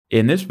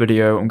In this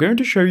video, I'm going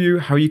to show you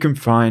how you can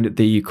find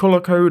the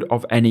color code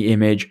of any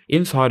image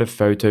inside of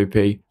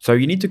Photopea. So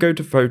you need to go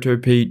to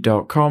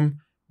photopea.com.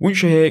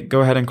 Once you're here,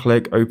 go ahead and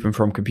click open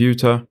from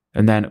computer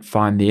and then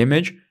find the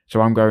image.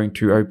 So I'm going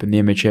to open the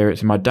image here.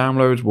 It's in my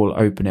downloads. We'll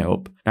open it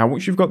up. Now,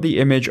 once you've got the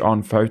image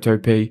on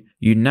Photopea,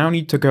 you now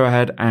need to go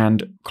ahead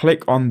and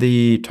click on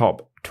the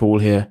top tool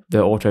here,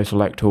 the auto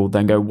select tool,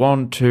 then go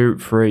 1, 2,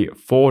 3,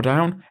 4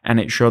 down, and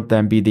it should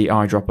then be the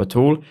eyedropper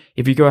tool.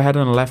 If you go ahead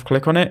and left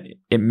click on it,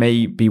 it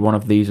may be one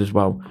of these as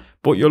well,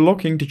 but you're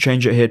looking to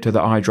change it here to the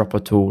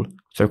eyedropper tool.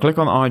 So click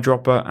on the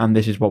eyedropper and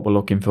this is what we're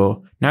looking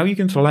for. Now you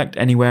can select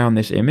anywhere on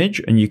this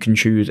image and you can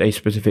choose a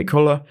specific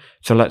color.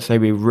 So let's say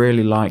we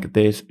really like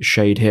this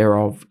shade here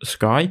of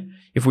sky.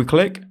 If we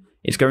click,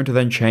 it's going to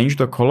then change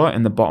the color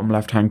in the bottom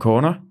left hand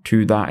corner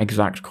to that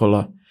exact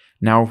color.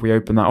 Now if we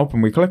open that up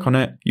and we click on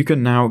it, you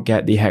can now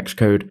get the hex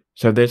code.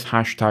 So this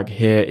hashtag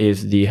here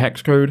is the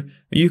hex code.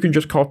 You can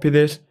just copy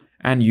this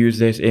and use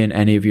this in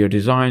any of your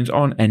designs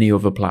on any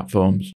other platforms.